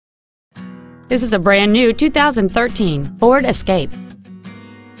This is a brand new 2013 Ford Escape.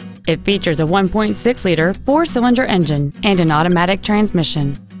 It features a 1.6-liter four-cylinder engine and an automatic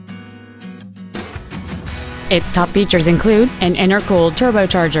transmission. Its top features include an intercooled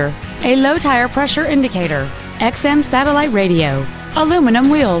turbocharger, a low tire pressure indicator, XM satellite radio, aluminum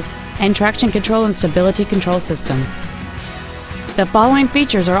wheels, and traction control and stability control systems. The following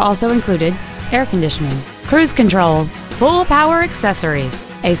features are also included: air conditioning, cruise control, full power accessories,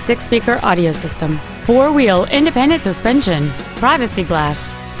 a 6-speaker audio system, 4-wheel independent suspension, privacy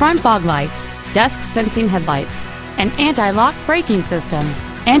glass, front fog lights, dusk sensing headlights, an anti-lock braking system,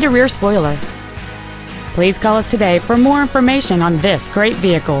 and a rear spoiler. Please call us today for more information on this great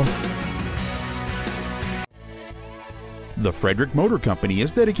vehicle. The Frederick Motor Company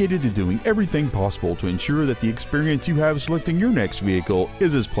is dedicated to doing everything possible to ensure that the experience you have selecting your next vehicle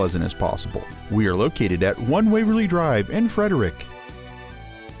is as pleasant as possible. We are located at 1 Waverley Drive in Frederick.